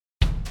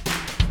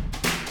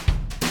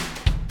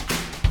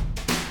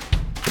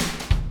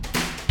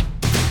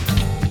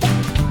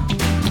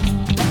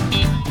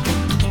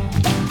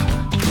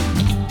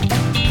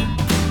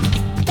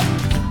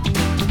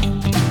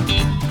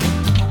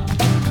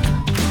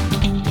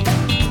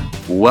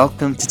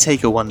Welcome to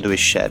Take a Wander with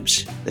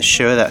Shebs, the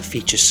show that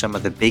features some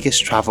of the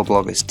biggest travel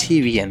bloggers,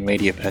 TV and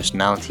radio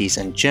personalities,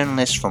 and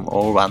journalists from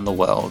all around the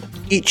world.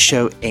 Each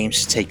show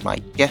aims to take my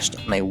guest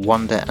on a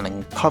wander and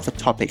uncover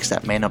topics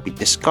that may not be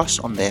discussed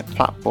on their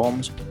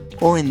platforms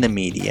or in the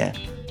media,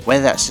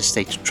 whether that's the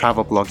state of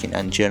travel blogging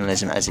and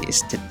journalism as it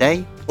is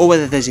today, or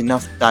whether there's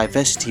enough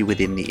diversity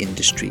within the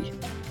industry.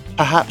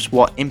 Perhaps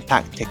what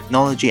impact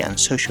technology and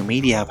social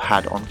media have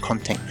had on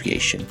content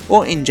creation,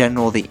 or in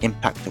general the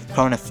impact of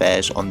current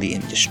affairs on the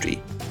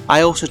industry.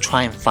 I also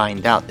try and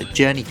find out the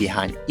journey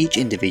behind each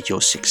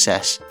individual's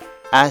success,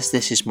 as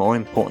this is more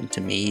important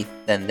to me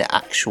than the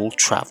actual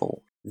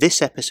travel.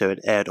 This episode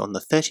aired on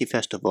the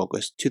 31st of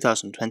August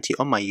 2020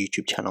 on my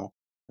YouTube channel,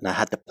 and I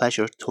had the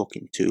pleasure of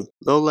talking to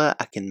Lola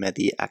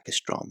Akinmedi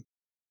Akestrom.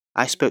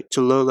 I spoke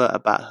to Lola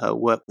about her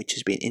work, which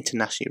has been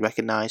internationally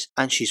recognised,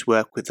 and she's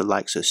worked with the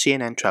likes of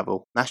CNN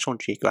Travel, National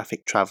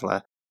Geographic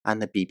Traveller,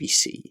 and the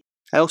BBC.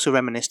 I also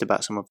reminisced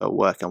about some of her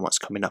work and what's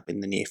coming up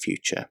in the near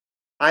future.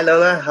 Hi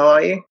Lola, how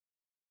are you?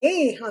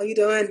 Hey, how are you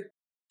doing?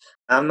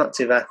 I'm not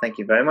too bad, thank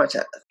you very much.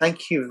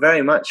 Thank you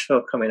very much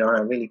for coming on.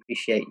 I really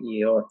appreciate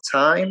your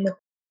time.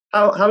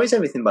 How is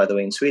everything, by the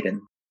way, in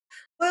Sweden?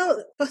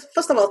 Well,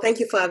 first of all, thank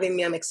you for having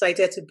me. I'm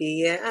excited to be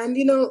here. And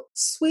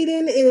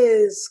Sweden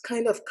is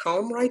kind of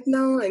calm right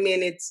now. I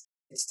mean, it's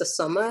the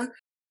summer,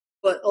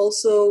 but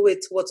also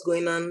with what's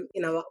going on,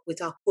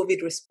 with our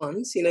COVID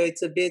response,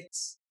 it's a bit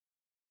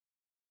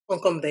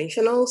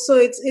unconventional. So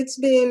it's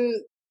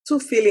been two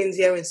feelings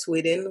here in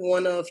Sweden.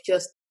 One of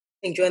just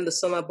enjoying the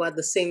summer, but at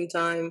the same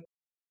time,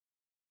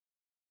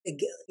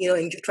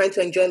 trying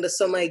to enjoy the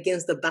summer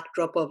against the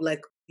backdrop of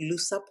like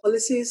looser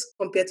policies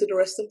compared to the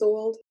rest of the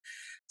world.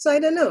 So I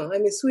don't know. I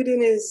mean, Sweden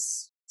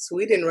is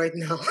Sweden right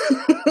now.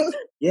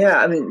 Yeah,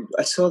 I mean,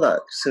 I saw that.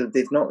 So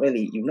you've not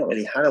really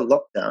had a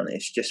lockdown.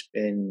 It's just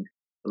been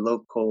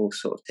local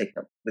sort of taken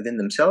up within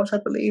themselves, I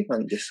believe,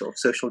 and just sort of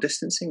social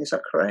distancing. Is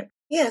that correct?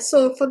 Yeah.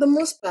 So for the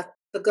most part,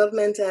 the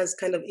government has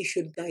kind of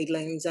issued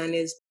guidelines and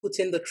is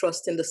putting the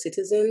trust in the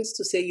citizens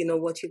to say,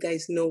 what, you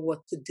guys know what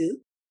to do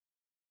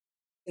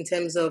in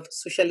terms of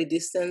socially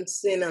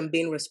distancing and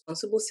being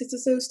responsible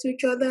citizens to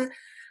each other.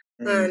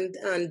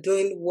 And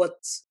doing what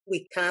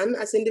we can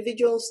as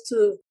individuals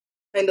to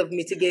kind of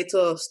mitigate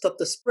or stop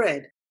the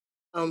spread.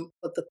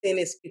 But the thing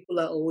is,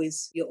 you're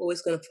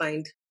always going to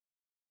find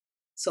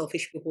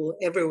selfish people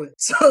everywhere.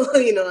 So,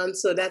 and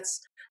so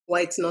that's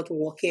why it's not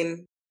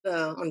working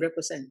 100%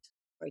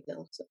 right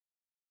now. So.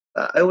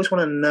 I always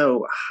want to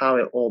know how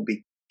it all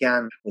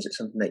began. Was it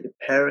something that your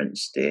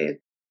parents did,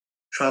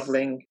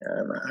 traveling?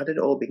 How did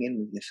it all begin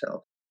with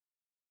yourself?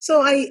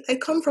 So I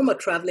come from a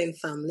traveling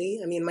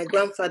family. I mean, my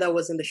grandfather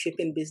was in the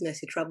shipping business.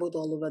 He traveled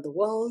all over the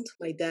world.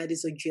 My dad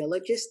is a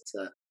geologist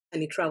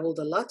and he traveled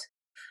a lot.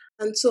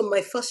 And so my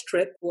first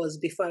trip was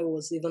before I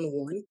was even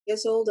 1 year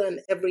old.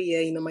 And every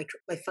year,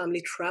 my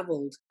family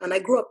traveled. And I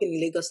grew up in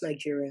Lagos,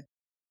 Nigeria.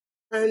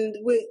 And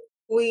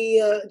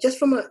we just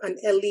from an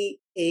early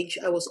age,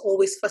 I was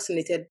always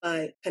fascinated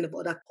by kind of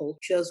other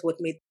cultures, what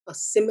made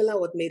us similar,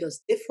 what made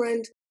us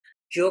different.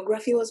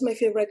 Geography was my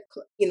favorite,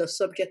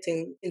 subject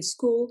in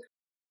school.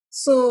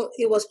 So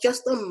it was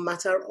just a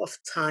matter of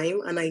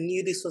time, and I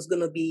knew this was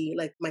going to be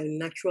like my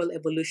natural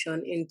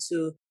evolution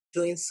into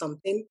doing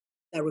something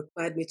that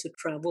required me to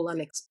travel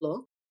and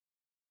explore.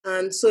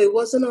 And so it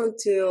wasn't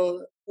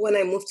until when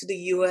I moved to the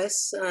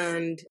US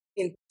and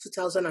in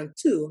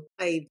 2002,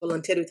 I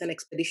volunteered with an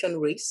expedition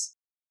race.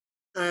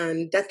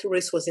 And that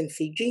race was in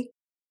Fiji.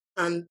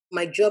 And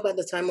my job at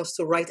the time was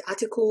to write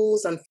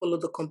articles and follow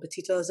the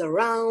competitors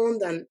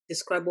around and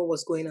describe what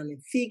was going on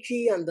in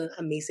Fiji and the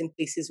amazing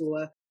places we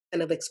were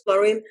kind of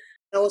exploring.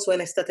 That was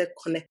when I started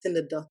connecting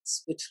the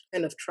dots with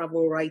kind of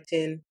travel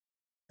writing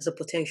as a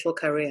potential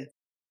career.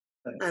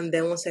 Right. And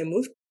then once I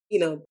moved,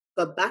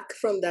 got back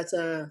from that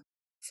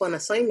fun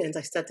assignment,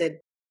 I started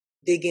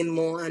digging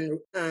more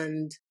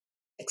and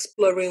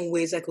exploring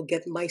ways I could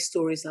get my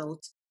stories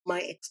out, my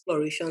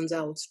explorations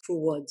out through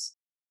words.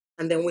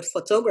 And then with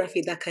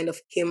photography, that kind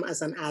of came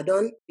as an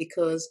add-on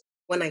because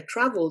when I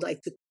traveled, I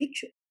took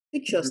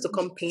pictures to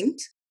come paint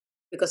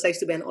because I used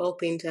to be an oil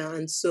painter.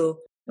 And so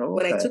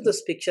when I took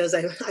those pictures,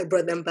 I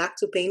brought them back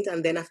to paint.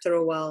 And then after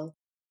a while,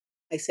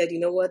 I said, you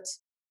know what?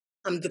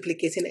 I'm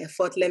duplicating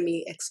effort. Let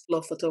me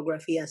explore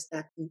photography as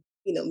that,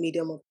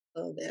 medium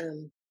of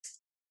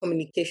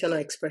communication or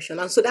expression.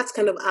 And so that's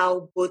kind of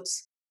how both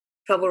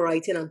travel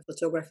writing and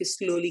photography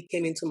slowly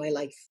came into my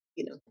life,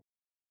 And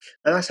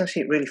that's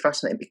actually really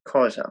fascinating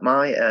because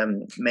my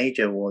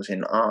major was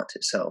in art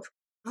itself.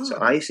 Oh. So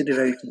I used to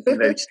do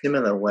very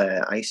similar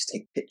where I used to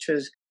take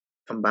pictures,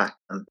 come back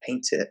and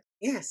paint it.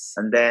 Yes.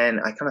 And then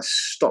I kind of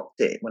stopped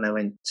it when I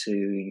went to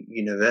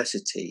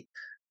university.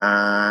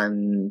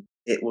 And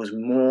it was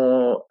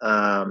more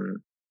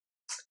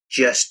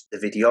just the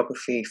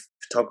videography,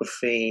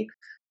 photography,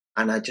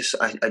 and I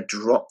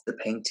dropped the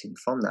painting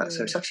from that.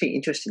 So it's actually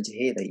interesting to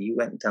hear that you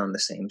went down the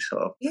same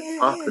sort of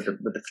path with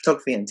the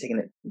photography and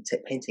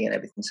painting and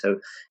everything. So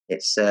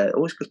it's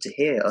always good to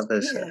hear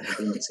others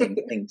doing the same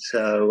thing.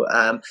 So,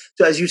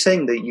 so as you were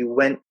saying that you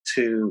went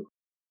to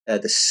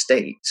the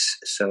States.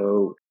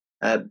 So,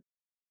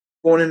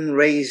 born and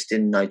raised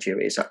in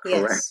Nigeria, is that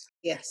correct? Yes,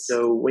 yes.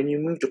 So, when you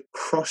moved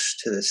across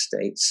to the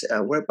States,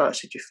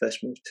 whereabouts did you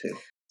first move to?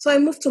 So I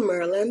moved to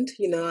Maryland,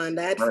 and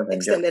I had Maryland, yeah.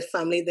 extended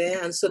family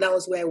there, and so that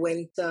was where I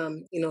went.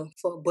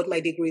 For both my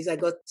degrees, I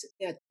got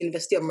at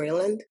University of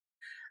Maryland.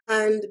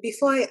 And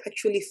before I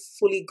actually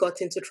fully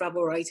got into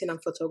travel writing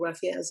and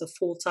photography as a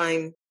full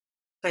time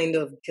kind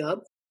of job,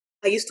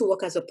 I used to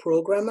work as a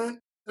programmer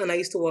and I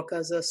used to work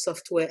as a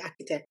software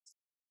architect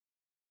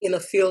in a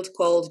field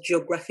called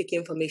geographic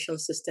information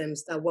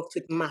systems that worked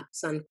with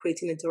maps and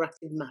creating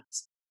interactive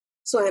maps.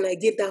 So, and I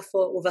did that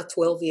for over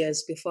 12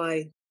 years before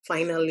I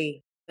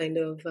finally kind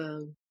of,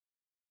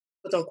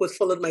 quote unquote,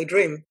 followed my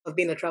dream of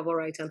being a travel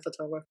writer and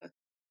photographer.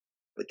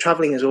 But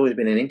traveling has always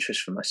been an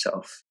interest for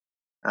myself.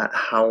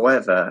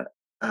 However,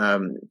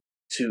 um,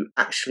 to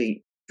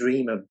actually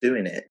dream of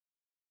doing it,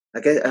 I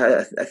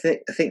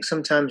think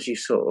sometimes you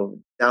sort of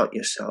doubt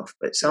yourself,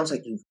 but it sounds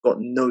like Mm. you've got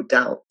no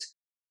doubt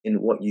in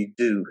what you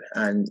do,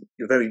 and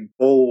you're very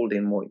bold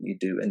in what you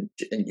do, and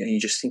you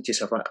just think to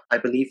yourself, I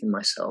believe in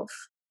myself.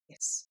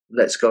 Yes.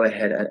 Let's go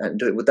ahead and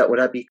do it. Would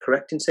I be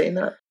correct in saying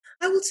that?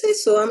 I would say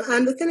so.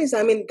 And the thing is,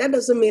 I mean, that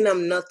doesn't mean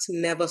I'm not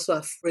never so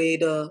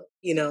afraid or,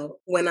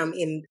 when I'm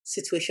in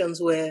situations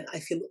where I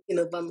feel in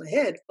over my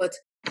head. But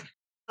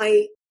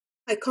I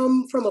I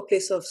come from a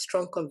place of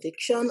strong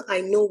conviction. I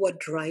know what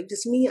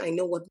drives me. I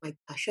know what my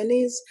passion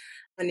is.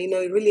 And,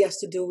 it really has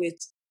to do with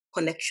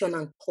connection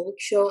and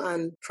culture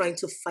and trying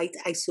to fight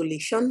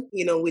isolation,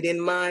 within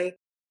my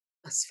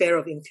sphere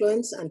of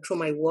influence and through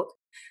my work.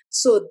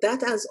 So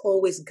that has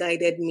always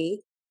guided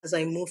me as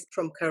I moved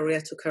from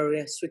career to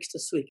career, switch to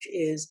switch,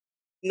 is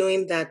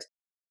knowing that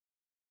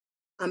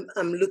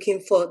I'm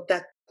looking for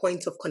that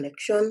point of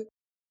connection.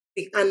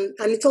 And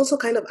it also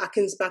kind of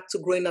harkens back to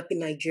growing up in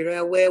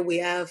Nigeria, where we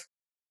have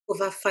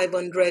over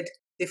 500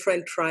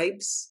 different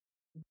tribes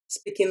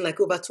speaking like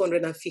over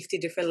 250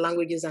 different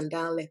languages and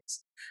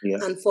dialects. Yeah.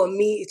 And for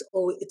me,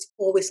 it's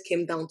always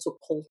came down to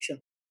culture,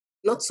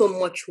 not so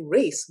much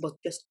race, but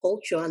just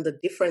culture and the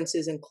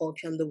differences in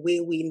culture and the way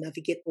we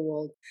navigate the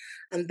world.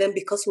 And then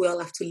because we all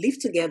have to live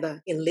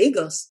together in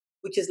Lagos,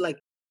 which is like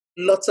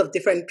lots of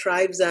different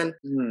tribes and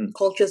Hmm.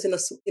 cultures in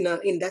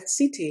that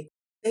city,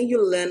 then you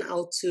learn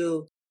how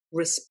to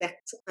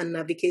respect and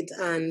navigate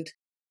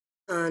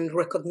and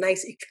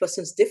recognize each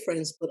person's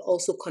difference, but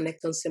also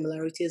connect on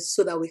similarities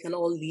so that we can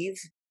all live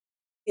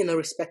in a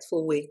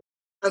respectful way.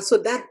 And so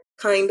that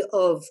kind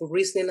of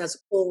reasoning has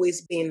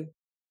always been,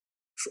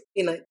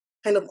 you know,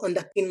 kind of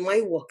underpin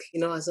my work,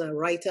 as a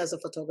writer, as a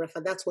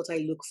photographer. That's what I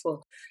look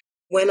for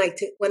when I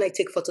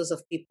take photos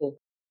of people.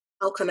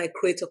 How can I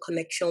create a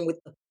connection with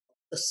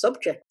the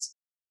subject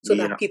so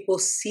that Yeah. people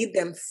see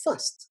them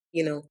first,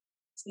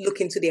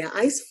 look into their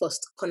eyes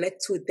first,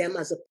 connect with them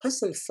as a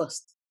person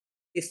first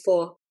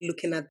before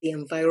looking at the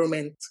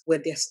environment where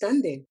they're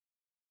standing.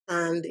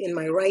 And in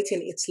my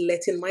writing, it's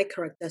letting my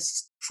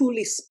characters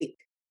truly speak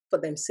for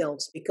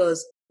themselves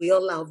because we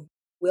all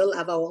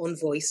have our own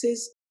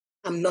voices.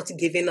 I'm not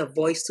giving a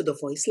voice to the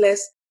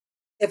voiceless.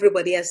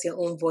 Everybody has their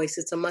own voice.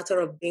 It's a matter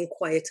of being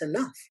quiet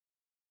enough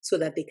so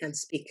that they can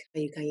speak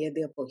and you can hear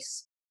their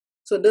voice.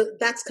 So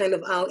that's kind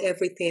of how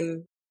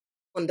everything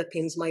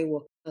underpins my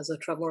work as a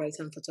travel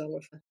writer and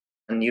photographer.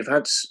 And you've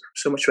had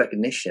so much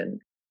recognition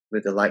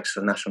with the likes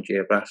of National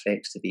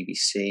Geographic, the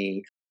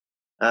BBC.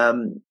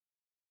 Um,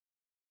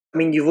 I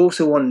mean, you've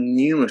also won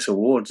numerous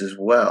awards as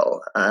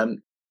well.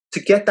 To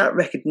get that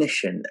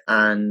recognition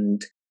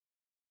and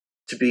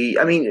to be,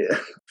 I mean,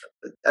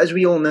 as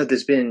we all know,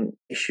 there's been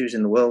issues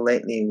in the world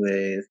lately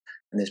and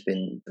there's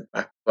been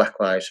the Black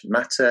Lives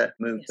Matter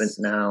movement Yes.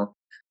 now.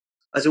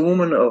 As a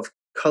woman of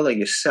color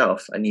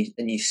yourself, and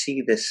you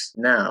see this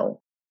now,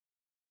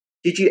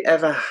 did you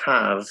ever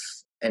have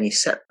any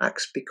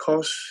setbacks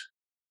because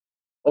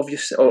of your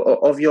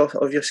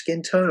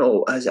skin tone,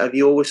 or have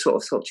you always sort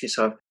of thought to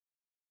yourself,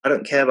 I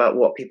don't care about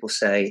what people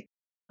say.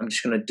 I'm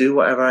just going to do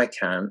whatever I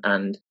can,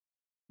 and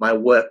my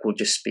work will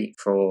just speak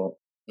for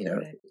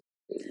Correct.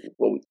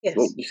 what Yes.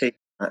 would you say?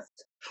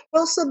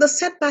 Well, so the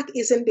setback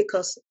isn't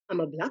because I'm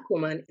a black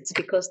woman, it's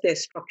because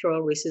there's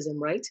structural racism,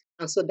 right?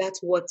 And so that's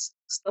what's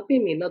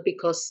stopping me, not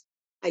because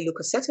I look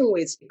a certain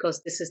way, it's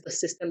because this is the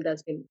system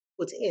that's been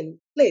put in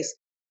place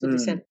to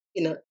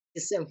Mm,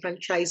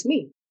 disenfranchise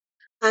me.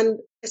 And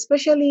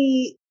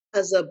especially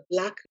as a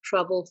black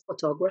travel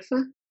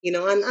photographer, and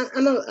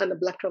a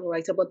black travel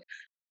writer, but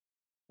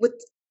with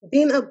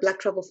being a black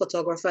travel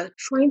photographer,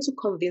 trying to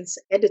convince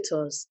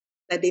editors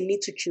that they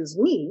need to choose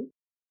me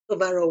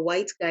over a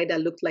white guy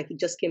that looked like he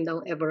just came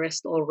down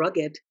Everest or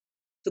rugged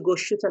to go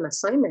shoot an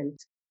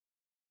assignment.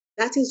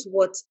 That is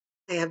what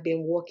I have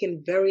been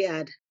working very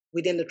hard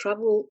within the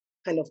travel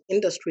kind of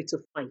industry to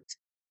fight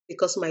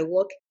because my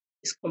work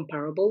is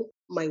comparable.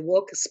 My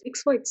work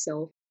speaks for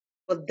itself,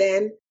 but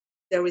then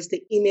there is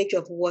the image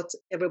of what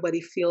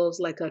everybody feels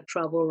like a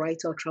travel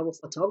writer or travel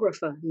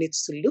photographer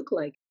needs to look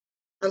like.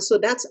 And so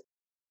that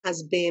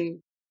has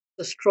been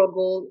the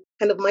struggle,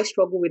 kind of my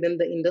struggle within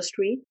the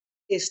industry,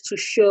 is to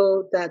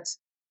show that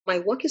my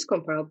work is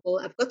comparable.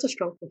 I've got a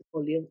strong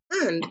portfolio,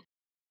 and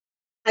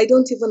I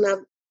don't even have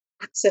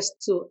access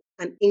to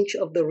an inch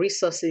of the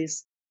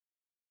resources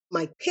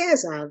my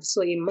peers have.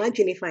 So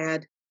imagine if I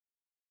had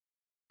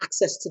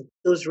access to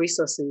those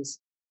resources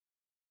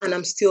and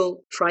I'm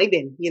still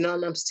thriving, and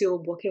I'm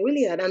still working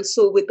really hard. And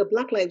so with the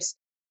Black Lives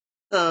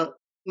uh,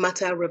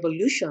 Matter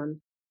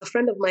revolution, a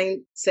friend of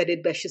mine said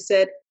it best. She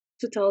said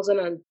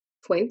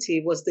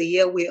 2020 was the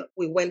year we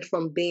went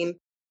from being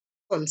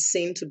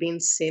unseen to being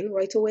seen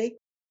right away.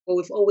 But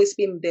we've always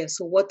been there.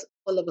 So what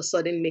all of a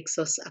sudden makes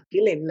us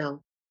appealing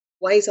now?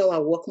 Why is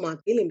our work more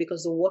appealing?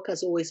 Because the work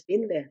has always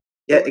been there.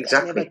 The Yeah, work has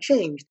never exactly.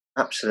 changed.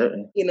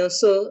 Absolutely.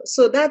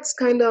 So that's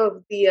kind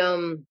of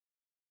the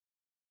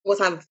what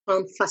I've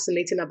found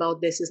fascinating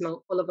about this is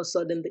now all of a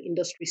sudden the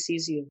industry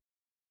sees you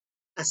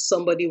as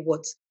somebody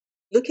worth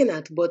looking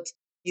at, but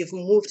you've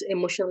moved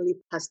emotionally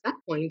past that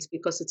point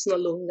because it's no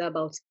longer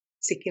about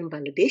seeking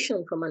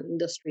validation from an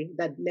industry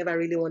that never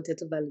really wanted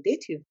to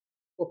validate you,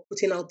 but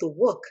putting out the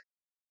work.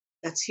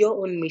 That's your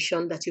own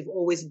mission that you've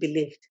always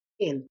believed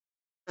in.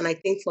 And I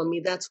think for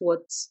me, that's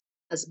what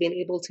has been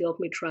able to help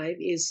me thrive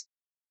is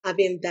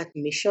having that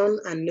mission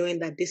and knowing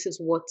that this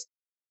is what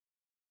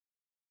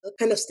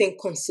kind of staying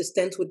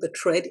consistent with the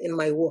thread in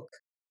my work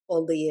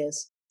all the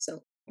years.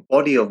 So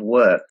body of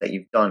work that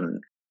you've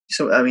done.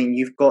 So, I mean,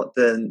 you've got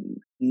the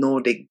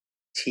Nordic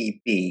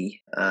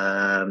TB.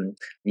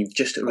 You've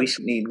just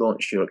recently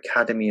launched your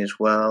academy as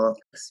well.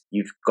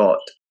 You've got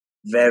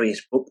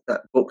various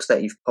books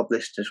that you've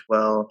published as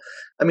well.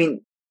 I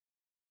mean,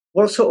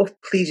 what sort of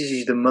pleases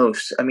you the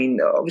most? I mean,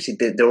 obviously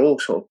they're all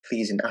sort of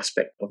pleasing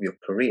aspect of your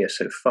career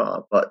so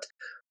far, but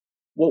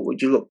what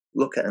would you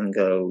look at and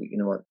go, you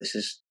know what,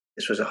 this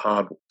was a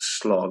hard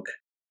slog.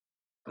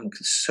 I'm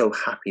so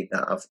happy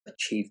that I've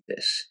achieved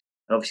this.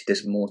 And obviously,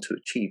 there's more to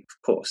achieve.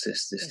 Of course,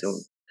 there's yes. still.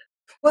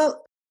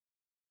 Well,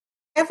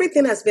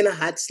 everything has been a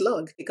hard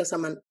slog because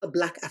I'm a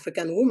Black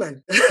African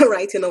woman,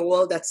 right, in a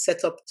world that's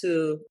set up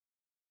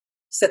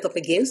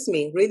against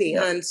me, really.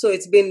 Yeah. And so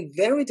it's been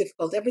very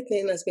difficult.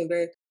 Everything has been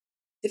very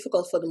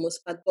difficult for the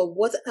most part. But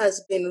what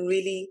has been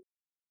really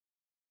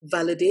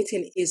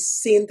validating is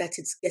seeing that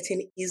it's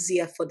getting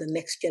easier for the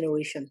next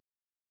generation.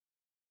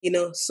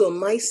 So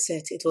my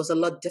set, it was a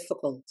lot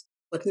difficult.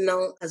 But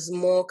now, as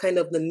more kind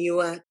of the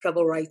newer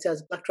travel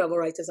writers, Black travel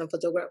writers and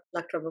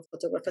Black travel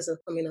photographers are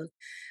coming on,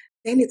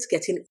 then it's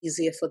getting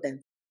easier for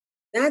them.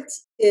 That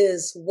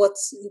is what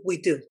we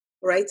do,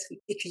 right?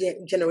 Each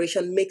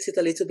generation makes it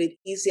a little bit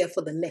easier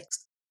for the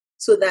next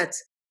so that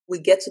we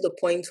get to the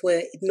point where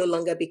it no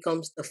longer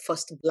becomes the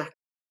first Black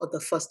or the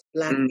first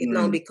Black. It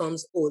now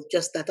becomes,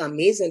 just that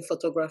amazing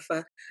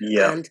photographer.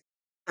 Yeah.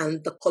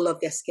 And the color of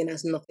their skin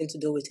has nothing to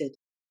do with it.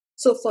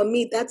 So for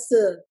me, that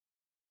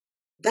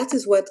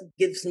is what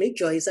gives me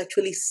joy, is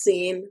actually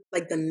seeing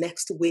like the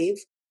next wave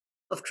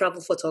of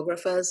travel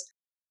photographers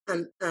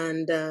and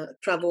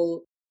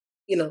travel,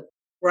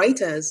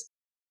 writers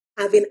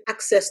having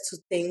access to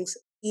things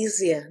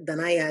easier than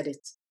I had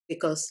it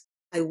because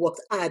I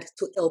worked hard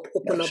to help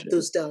open up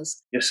those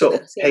doors. You're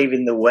sort of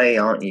paving the way,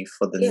 aren't you,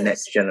 for the Yes,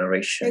 next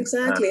generation?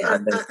 Exactly.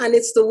 And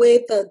it's the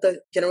way that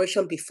the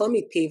generation before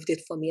me paved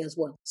it for me as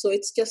well. So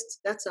it's just,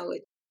 that's how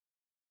it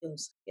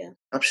goes. Yeah.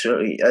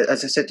 Absolutely.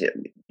 As I said,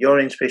 you're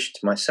an inspiration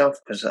to myself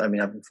because, I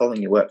mean, I've been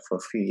following your work for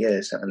a few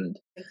years and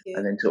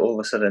then to all of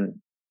a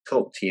sudden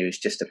talk to you is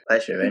just a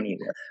pleasure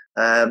anyway.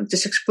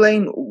 Just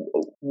explain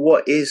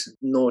what is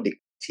Nordic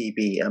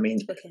TB. I mean,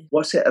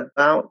 what's it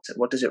about?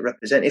 What does it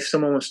represent? If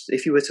someone was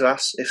to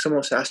ask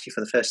you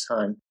for the first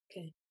time,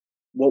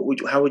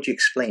 how would you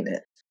explain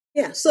it?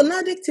 Yeah, so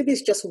Nordic TB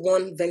is just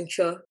one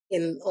venture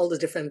in all the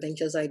different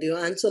ventures I do.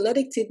 And so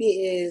Nordic TB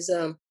is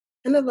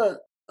kind of a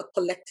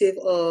collective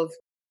of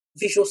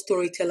visual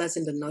storytellers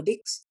in the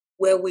Nordics,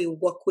 where we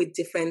work with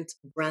different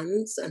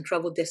brands and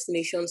travel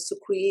destinations to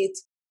create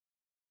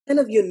kind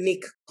of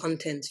unique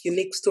content,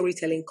 unique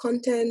storytelling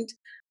content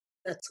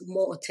that's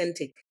more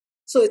authentic.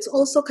 So it's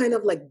also kind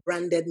of like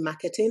branded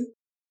marketing,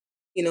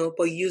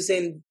 but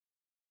using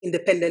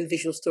independent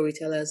visual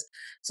storytellers.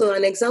 So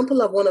an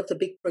example of one of the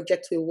big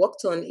projects we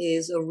worked on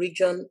is a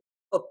region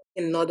up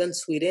in northern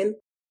Sweden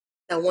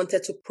that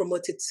wanted to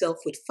promote itself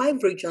with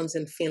 5 regions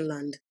in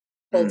Finland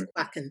called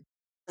Kvaken.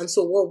 And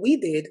so what we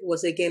did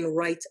was, again,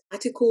 write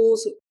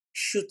articles,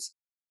 shoot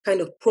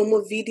kind of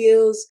promo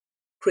videos,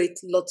 create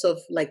lots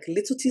of like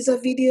little teaser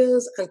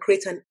videos, and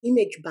create an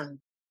image bank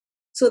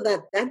so that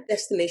that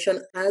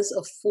destination has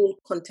a full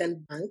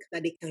content bank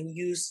that they can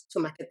use to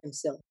market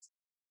themselves.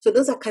 So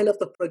those are kind of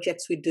the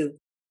projects we do.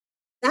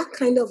 That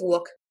kind of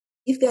work,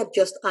 if they had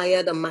just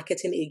hired a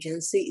marketing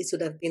agency, it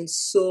would have been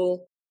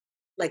so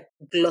like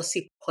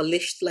glossy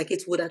polished, like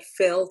it would have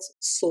felt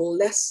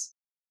soulless,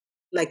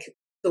 like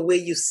the way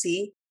you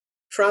see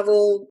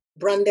travel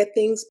branded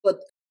things. But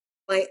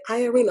by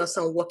hiring us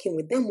and working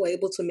with them, we're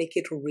able to make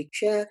it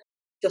richer,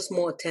 just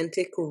more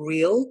authentic,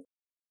 real,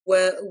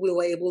 where we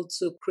were able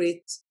to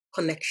create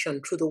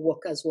connection through the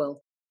work as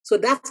well. So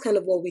that's kind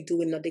of what we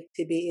do in Nordic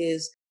TB,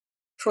 is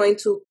trying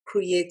to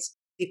create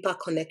deeper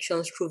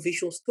connections through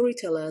visual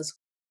storytellers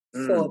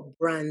Mm. for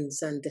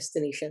brands and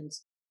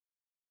destinations.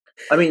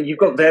 I mean, you've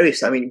got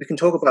various. I mean, we can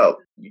talk about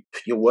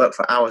your work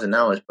for hours and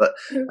hours, but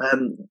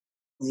um,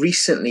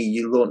 recently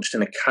you launched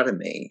an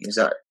academy. Is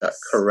that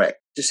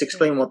correct? Just Yeah.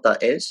 explain what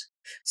that is.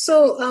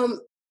 So,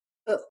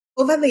 uh,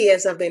 over the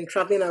years, I've been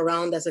traveling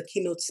around as a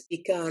keynote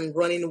speaker and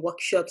running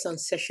workshops and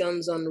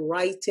sessions on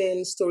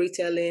writing,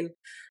 storytelling,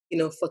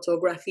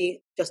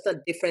 photography, just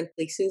at different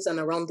places and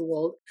around the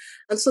world.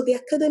 And so the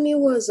academy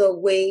was a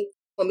way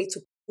for me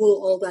to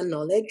pull all that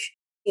knowledge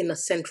in a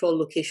central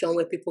location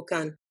where people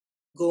can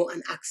go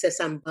and access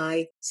and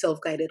buy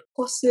self-guided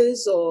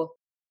courses, or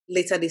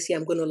later this year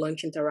I'm going to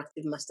launch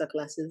interactive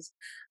masterclasses.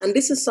 And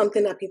this is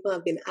something that people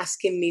have been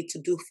asking me to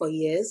do for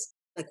years.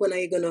 Like, when are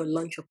you going to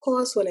launch a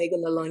course? When are you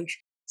going to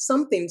launch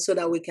something so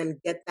that we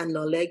can get that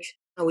knowledge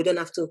and we don't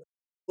have to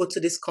go to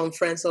this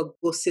conference or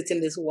go sit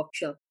in this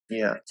workshop?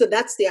 Yeah. So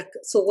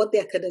what the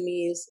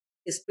academy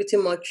is pretty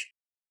much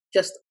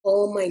just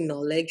all my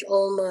knowledge,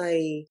 all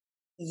my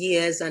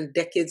years and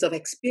decades of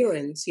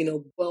experience,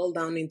 boiled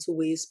down into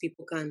ways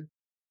people can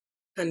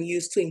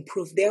use to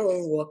improve their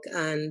own work,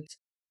 and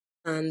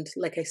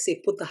like I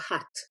say, put the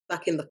hat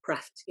back in the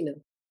craft.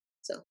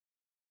 So.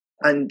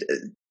 And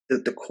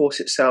the course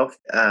itself,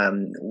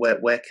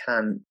 where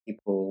can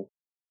people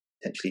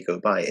potentially go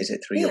buy it? Is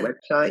it through your Yeah.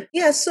 website?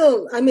 Yeah,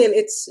 so I mean,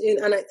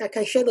 and I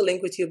can share the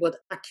link with you, but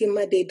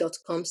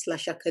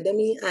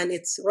akimade.com/academy. And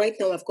it's right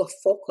now, I've got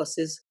 4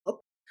 courses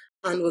up,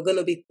 and we're going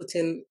to be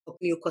putting up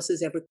new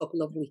courses every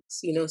couple of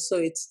weeks. So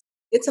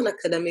it's an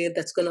academy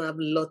that's going to have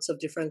lots of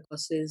different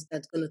courses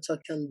that's going to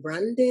touch on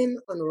branding,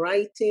 on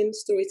writing,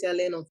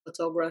 storytelling, on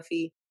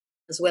photography,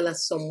 as well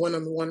as some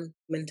one-on-one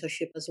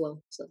mentorship as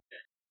well. So.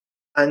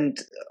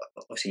 And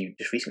obviously, you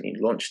just recently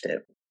launched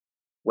it.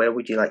 Where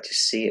would you like to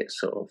see it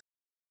sort of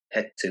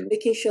head to?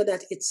 Making sure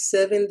that it's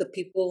serving the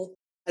people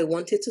I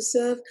want it to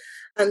serve.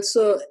 And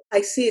so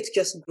I see it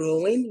just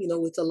growing,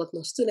 with a lot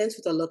more students,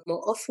 with a lot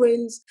more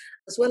offerings,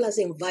 as well as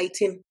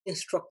inviting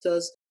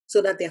instructors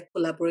so that there are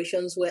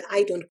collaborations where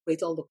I don't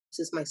create all the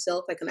courses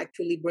myself. I can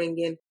actually bring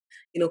in,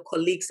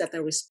 colleagues that I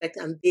respect,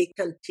 and they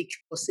can teach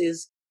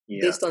courses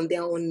based on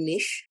their own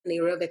niche and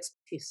area of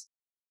expertise.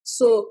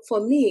 So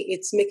for me,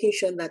 it's making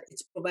sure that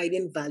it's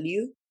providing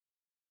value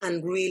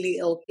and really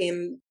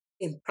helping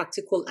in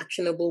practical,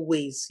 actionable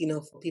ways,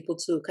 for people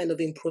to kind of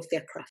improve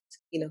their craft.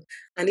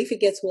 And if it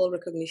gets world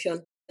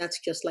recognition, that's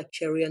just like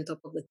cherry on top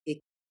of the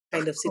cake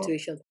kind of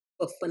situation.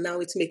 But for now,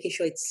 it's making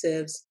sure it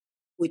serves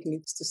who it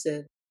needs to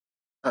serve.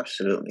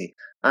 Absolutely.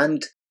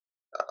 And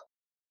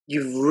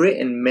you've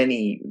written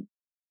many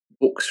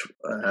books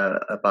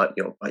about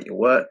your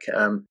work.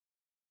 I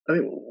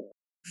mean,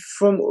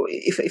 from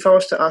if I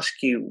was to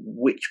ask you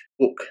which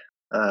book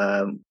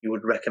you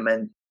would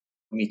recommend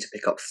me to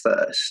pick up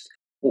first,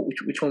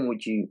 which one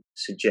would you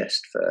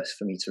suggest first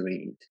for me to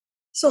read?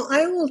 So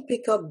I will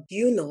pick up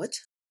Due Not,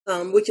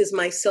 which is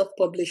my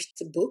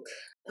self-published book,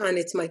 and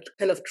it's my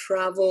kind of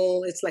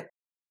travel. It's like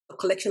a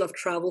collection of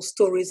travel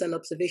stories and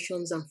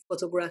observations and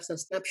photographs and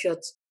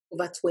snapshots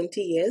over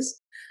 20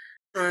 years.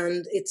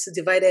 And it's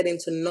divided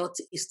into north,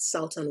 east,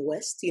 south, and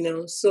west.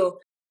 So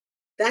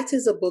that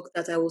is a book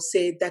that I will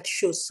say that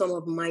shows some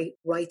of my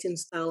writing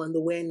style and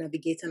the way I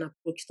navigate and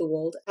approach the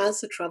world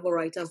as a travel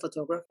writer and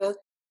photographer.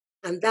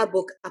 And that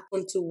book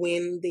happened to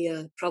win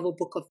the Travel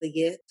Book of the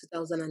Year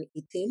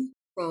 2018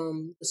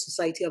 from the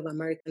Society of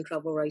American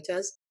Travel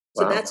Writers.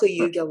 So Wow. that's a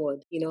huge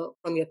award,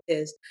 from your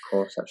peers. Of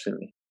course,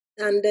 absolutely.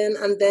 And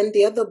then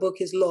the other book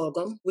is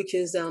Lagom, which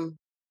is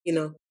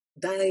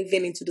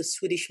diving into the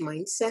Swedish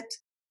mindset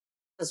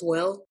as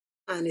well.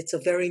 And it's a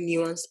very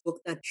nuanced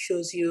book that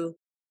shows you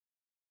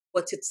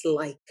what it's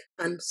like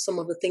and some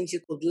of the things you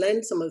could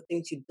learn, some of the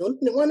things you don't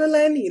want to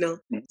learn.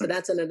 So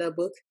that's another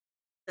book.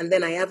 And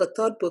then I have a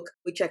third book,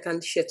 which I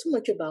can't share too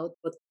much about,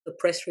 but the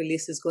press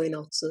release is going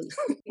out soon.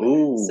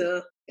 Ooh.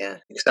 So, yeah.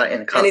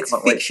 Exciting. And it's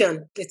fiction.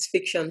 Wait. It's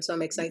fiction. So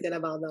I'm excited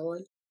about that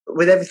one.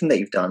 With everything that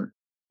you've done,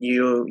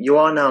 you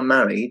are now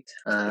married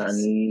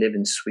and live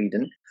in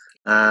Sweden.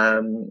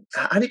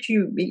 How did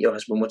you meet your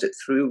husband? Was it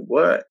through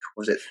work?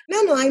 Was it?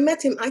 No, I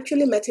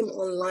actually met him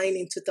online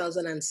in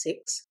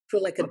 2006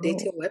 through like a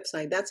dating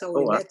website. That's how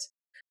we met. It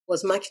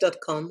was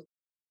Match.com.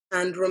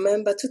 And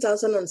remember,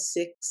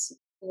 2006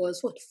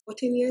 was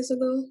 14 years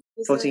ago?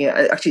 14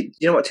 years. Actually,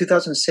 you know what?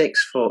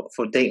 2006 for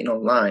dating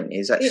online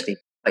is actually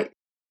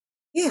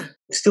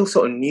it's still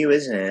sort of new,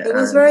 isn't it? It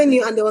was very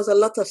new, and there was a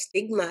lot of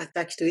stigma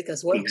attached to it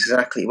as well.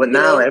 Exactly. But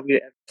now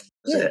everyone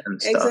does it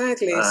and stuff.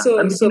 Exactly.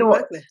 So you know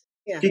what?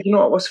 Yeah. You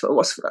know what?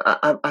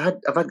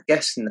 I've had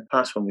guests in the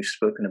past when we've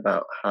spoken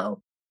about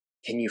how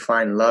can you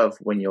find love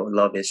when your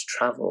love is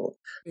travel?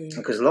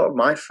 Because a lot of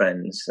my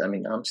friends, I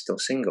mean, I'm still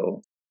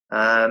single.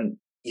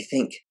 You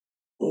think,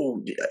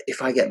 oh,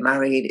 if I get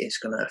married, it's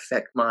going to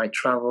affect my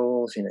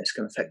travels. It's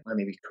going to affect my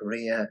maybe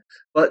career.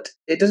 But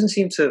it doesn't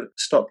seem to have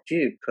stopped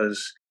you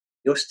because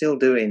you're still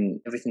doing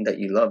everything that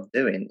you love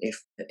doing,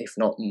 if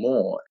not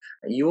more.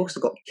 And you also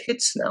got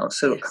kids now.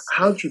 So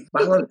how do you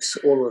balance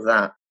all of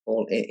that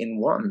all in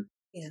one?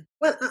 Yeah.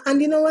 Well,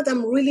 and you know what?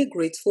 I'm really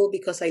grateful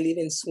because I live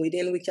in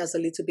Sweden, which has a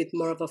little bit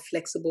more of a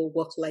flexible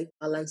work-life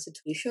balance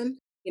situation.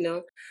 You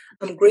know,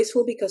 I'm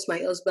grateful because my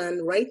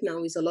husband right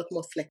now is a lot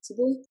more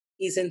flexible.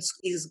 He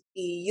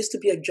used to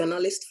be a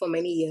journalist for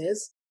many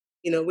years,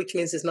 which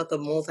means he's not a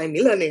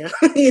multi-millionaire,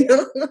 and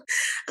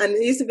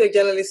he used to be a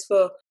journalist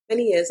for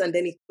many years, and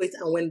then he quit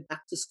and went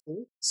back to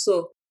school.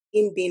 So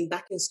him being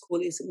back in school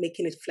is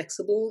making it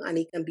flexible, and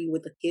he can be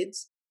with the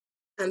kids.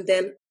 And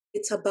then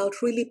it's about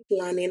really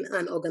planning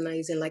and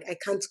organizing. Like I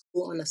can't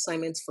go on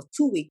assignments for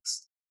 2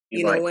 weeks,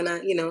 You're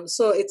right.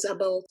 so it's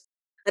about,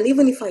 and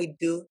even if I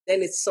do,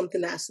 then it's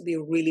something that has to be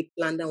really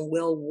planned and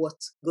well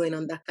worth going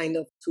on that kind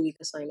of 2 week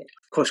assignment.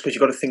 Of course, because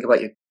you've got to think about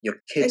your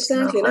kids now,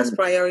 Exactly. That's and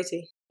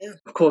priority. Yeah.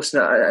 of course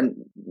now, and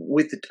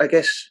I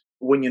guess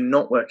when you're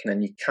not working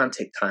and you can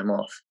take time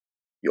off,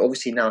 you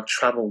obviously now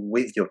travel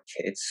with your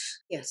kids.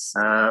 Yes.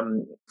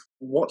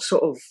 What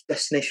sort of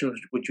destinations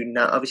would you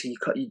now? Obviously,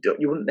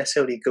 you wouldn't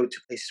necessarily go to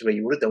places where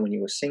you would have done when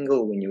you were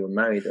single, when you were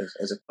married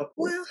as a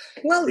couple.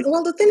 Well,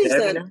 the thing is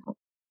that,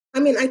 I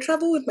mean, I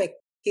travel with my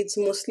kids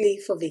mostly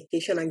for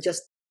vacation and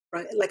just,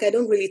 right, like I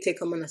don't really take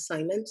them on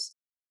assignments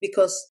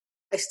because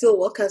I still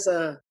work as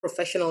a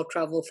professional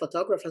travel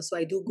photographer. So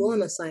I do go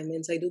on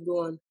assignments. I do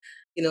go on,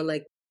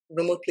 like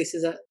remote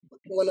places.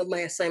 One of my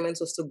assignments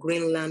was to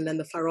Greenland and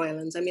the Faroe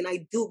Islands. I mean,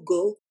 I do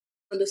go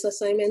on those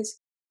assignments.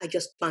 I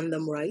just plan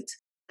them right.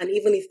 And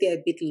even if they're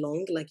a bit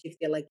long, like if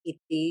they're like 8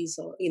 days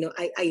or,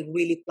 I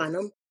really plan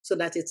them so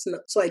that it's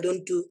not, so I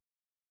don't do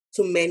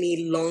too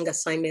many long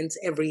assignments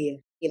every year.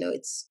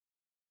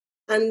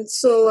 And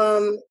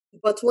so,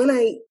 but when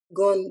I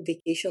go on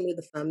vacation with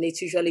the family,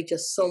 it's usually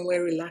just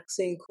somewhere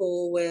relaxing,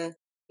 cool, where,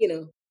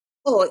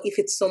 or if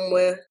it's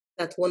somewhere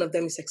that one of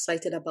them is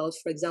excited about.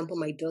 For example,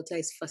 my daughter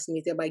is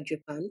fascinated by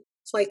Japan.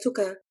 So I took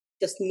her,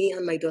 just me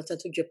and my daughter,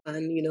 to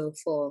Japan,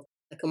 for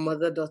like a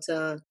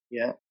mother-daughter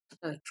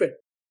trip.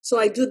 So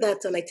I do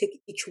that and I take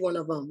each one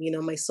of them.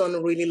 My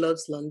son really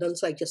loves London,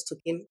 so I just took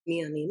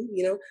me and him,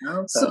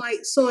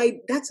 Okay.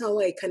 that's how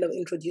I kind of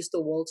introduce the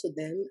world to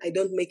them. I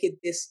don't make it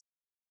this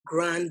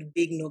grand,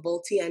 big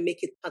novelty. I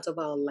make it part of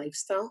our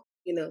lifestyle.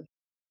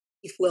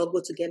 If we all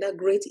go together,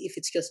 great. If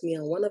it's just me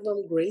and one of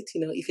them, great.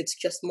 If it's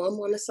just mom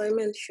on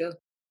assignment, sure.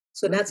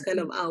 So that's kind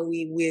of how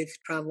we weave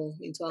travel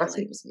into our That's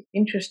lives.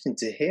 interesting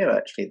to hear,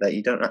 actually, that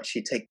you don't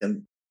actually take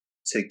them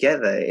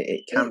together.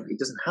 It Yeah, can. It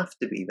doesn't have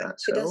to be that. it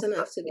So doesn't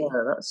have to be.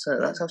 Yeah.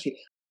 that's actually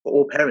for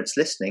all parents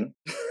listening.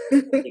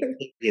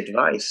 Take the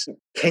advice.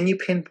 Can you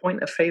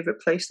pinpoint a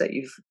favorite place that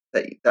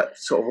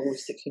sort of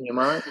always sticks in your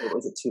mind, or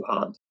is it too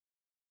hard?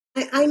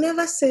 I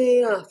never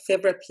say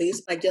favorite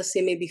place, I just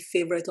say maybe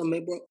favorite or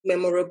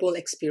memorable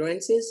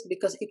experiences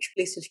because each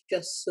place is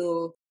just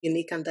so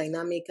unique and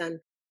dynamic.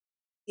 And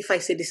if I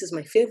say this is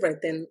my favorite,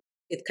 then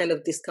it kind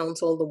of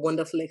discounts all the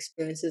wonderful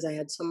experiences I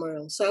had somewhere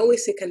else. So I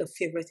always say kind of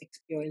favorite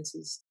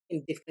experiences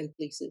in different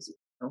places.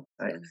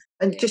 Okay. So,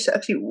 And yeah. just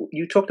actually,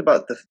 you talked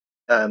about the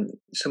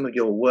some of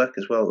your work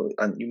as well,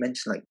 and you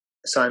mentioned like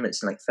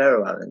assignments in like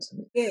Faroe Islands,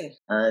 Yeah.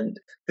 and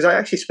because I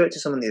actually spoke to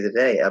someone the other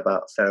day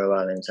about Faroe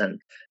Islands,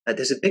 and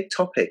there's a big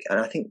topic, and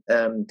I think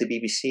the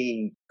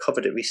BBC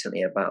covered it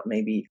recently about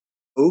maybe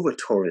over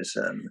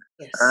tourism,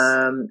 Yes.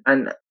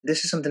 and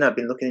this is something I've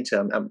been looking into.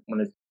 I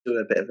want to do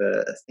a bit of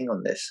a thing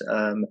on this.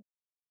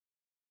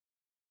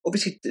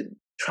 Obviously,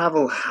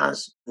 travel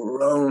has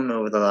grown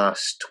over the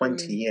last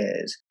 20 Mm.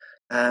 years.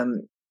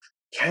 Um,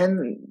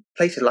 can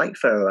places like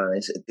Faroe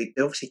Islands, they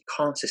obviously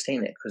can't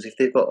sustain it because if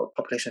they've got a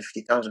population of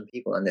 50,000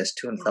 people and there's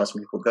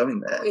 200,000 people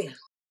going there, Yeah.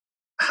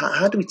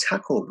 how do we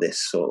tackle this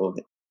sort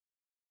of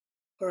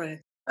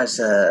Correct. as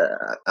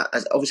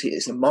obviously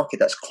it's a market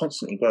that's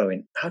constantly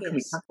growing? How can we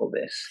Yes. tackle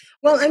this?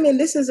 Well, I mean,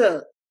 this is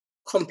a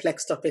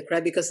complex topic,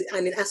 right? Because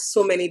and it has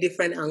so many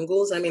different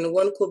angles. I mean,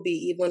 one could be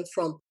even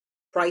from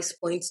price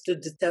points to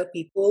deter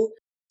people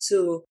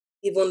to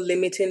even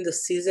limiting the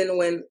season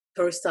when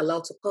tourists are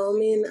allowed to come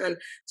in. And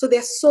so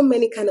there's so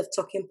many kind of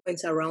talking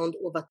points around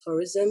over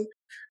tourism.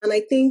 And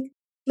I think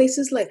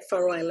places like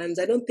Faroe Islands,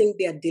 I don't think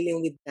they are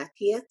dealing with that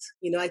yet.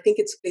 I think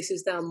it's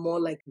places that are more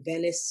like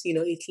Venice,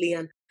 Italy,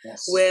 and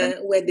Yes, where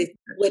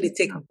they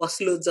take yeah.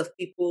 busloads of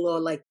people or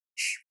like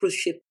cruise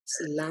ships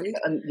land.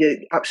 And yeah,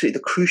 absolutely.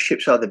 The cruise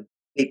ships are the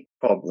big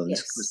problems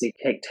because Yes.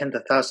 they take tens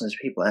of thousands of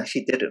people.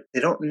 Actually, they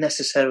don't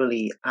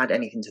necessarily add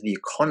anything to the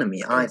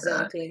economy either.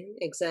 Exactly,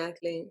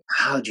 exactly.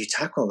 How do you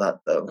tackle that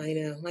though? I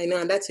know,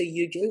 and that's a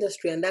huge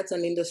industry, and that's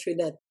an industry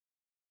that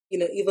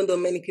even though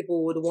many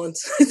people would want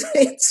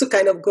it to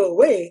kind of go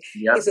away,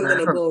 Yep. isn't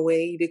going to go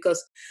away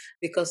because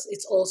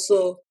it's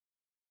also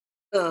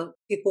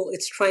people.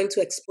 It's trying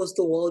to expose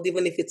the world,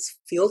 even if it's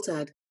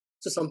filtered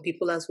to some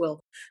people as well.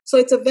 So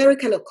it's a very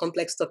kind of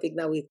complex topic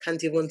that we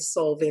can't even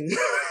solve in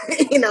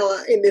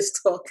in this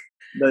talk.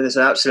 No, there's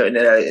absolutely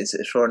no. It's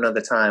for another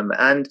time.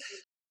 And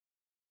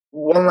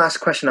one last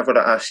question I've got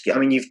to ask you. I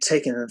mean, you've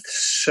taken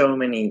so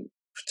many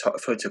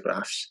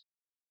photographs.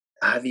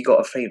 Have you got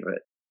a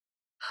favorite?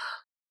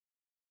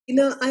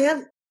 I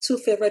have two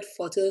favorite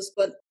photos,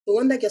 but the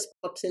one that just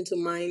pops into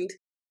mind,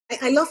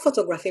 I love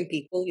photographing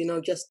people,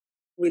 just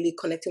really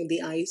connecting with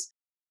the eyes.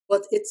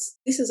 But this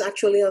is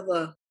actually of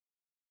a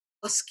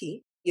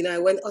husky. I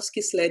went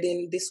husky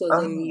sledding. This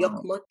was in Oh,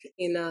 Jokkmokk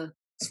in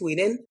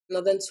Sweden,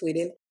 northern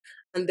Sweden.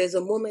 And there's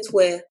a moment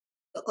where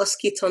the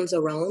husky turns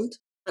around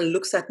and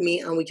looks at me,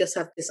 and we just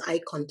have this eye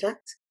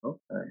contact.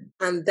 okay.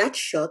 And that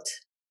shot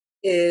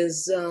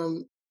is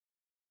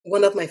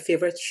one of my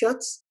favorite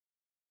shots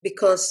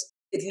because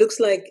it looks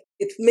like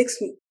it makes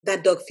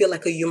that dog feel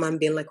like a human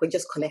being, like we're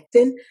just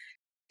connecting.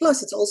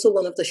 Plus, it's also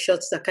one of the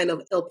shots that kind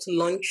of helped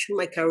launch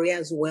my career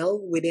as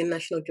well within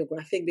National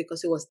Geographic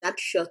because it was that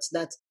shot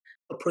that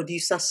a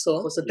producer saw.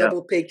 It was a Yeah.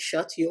 double page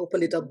shot. You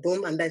open it up,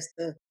 boom, and that's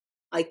the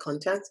eye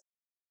contact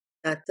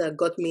that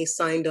got me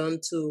signed on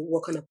to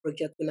work on a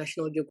project with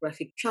National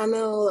Geographic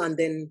Channel, and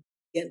then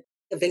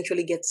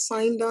eventually get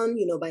signed on,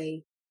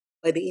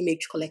 by the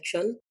image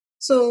collection.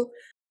 So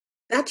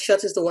that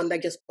shot is the one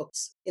that just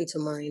pops into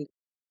mind.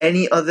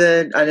 Any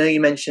other? I know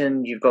you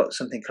mentioned you've got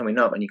something coming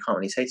up, and you can't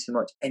really say too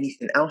much.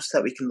 Anything else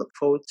that we can look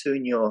forward to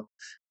in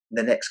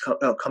the next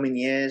coming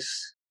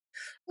years?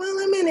 Well,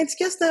 I mean, it's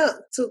just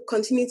to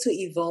continue to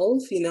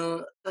evolve,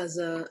 as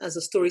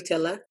a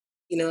storyteller.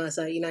 As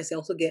I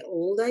also get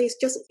older, it's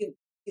just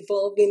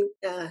evolving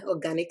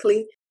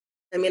organically.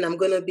 I mean, I'm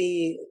gonna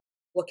be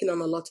working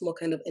on a lot more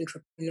kind of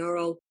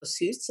entrepreneurial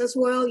pursuits as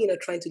well.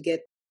 Trying to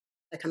get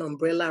like an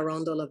umbrella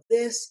around all of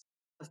this.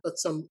 I've got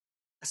some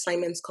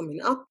assignments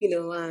coming up,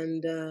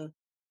 and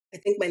I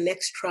think my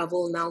next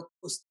travel now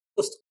post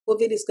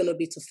COVID is gonna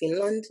be to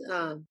Finland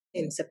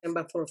in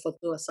September for a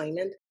photo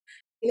assignment.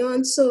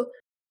 And so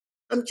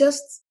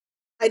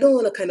I don't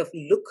want to kind of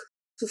look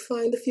to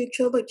find the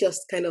future, but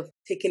just kind of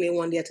taking it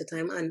one day at a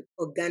time and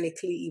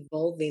organically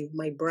evolving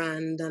my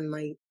brand and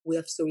my way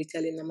of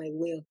storytelling and my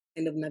way of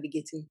kind of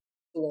navigating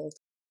the world.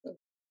 So,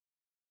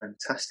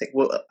 Fantastic.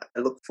 Well, I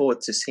look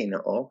forward to seeing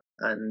it all,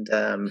 and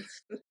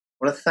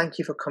well, thank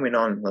you for coming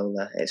on,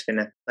 Lola. It's been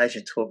a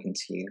pleasure talking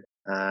to you.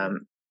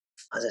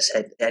 As I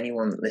said,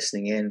 anyone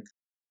listening in,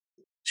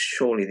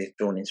 surely they've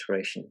drawn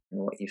inspiration in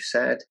what you've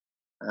said,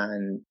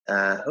 and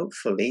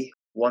hopefully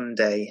one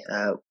day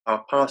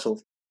our paths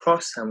will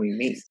cross and we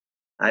meet.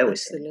 I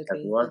always say to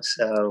everyone.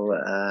 So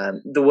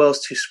the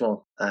world's too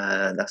small.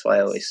 That's what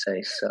I always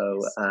say. So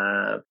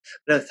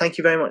no, thank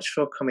you very much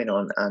for coming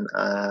on,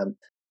 and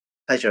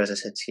pleasure, as I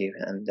said to you,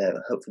 and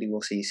hopefully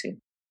we'll see you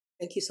soon.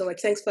 Thank you so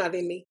much. Thanks for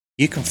having me.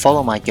 You can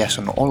follow my guests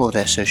on all of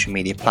their social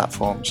media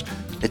platforms.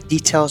 The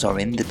details are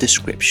in the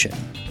description.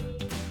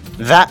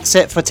 That's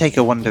it for Take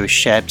a Wonder with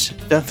Shebs.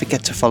 Don't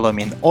forget to follow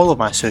me on all of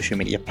my social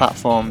media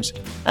platforms.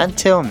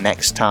 Until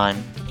next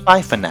time,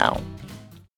 bye for now.